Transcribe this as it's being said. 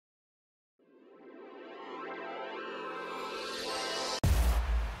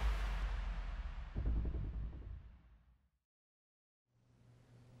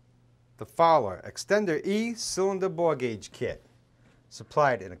the Fowler Xtender-E cylinder bore gauge kit.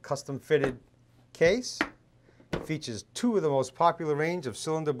 Supplied in a custom fitted case. It features two of the most popular range of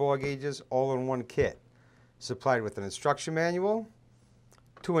cylinder bore gauges all in one kit. Supplied with an instruction manual,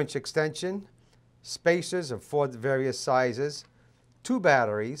 2-inch extension, spacers of 4 various sizes, 2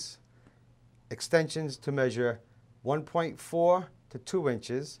 batteries, extensions to measure 1.4 to 2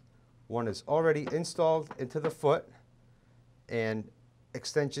 inches. One is already installed into the foot, and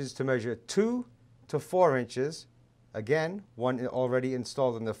extensions to measure 2 to 4 inches. Again, one already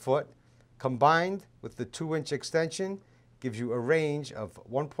installed in the foot. Combined with the 2-inch extension gives you a range of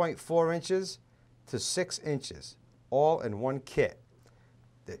 1.4 inches to 6 inches, all in one kit.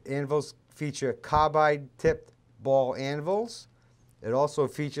 The anvils feature carbide-tipped ball anvils. It also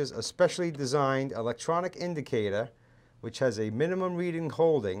features a specially designed electronic indicator which has a minimum reading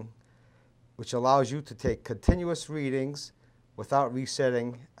holding, which allows you to take continuous readings without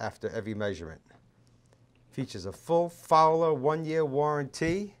resetting after every measurement. Features a full Fowler 1-year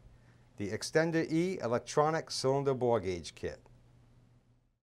warranty. The Xtender-E electronic cylinder bore gauge kit.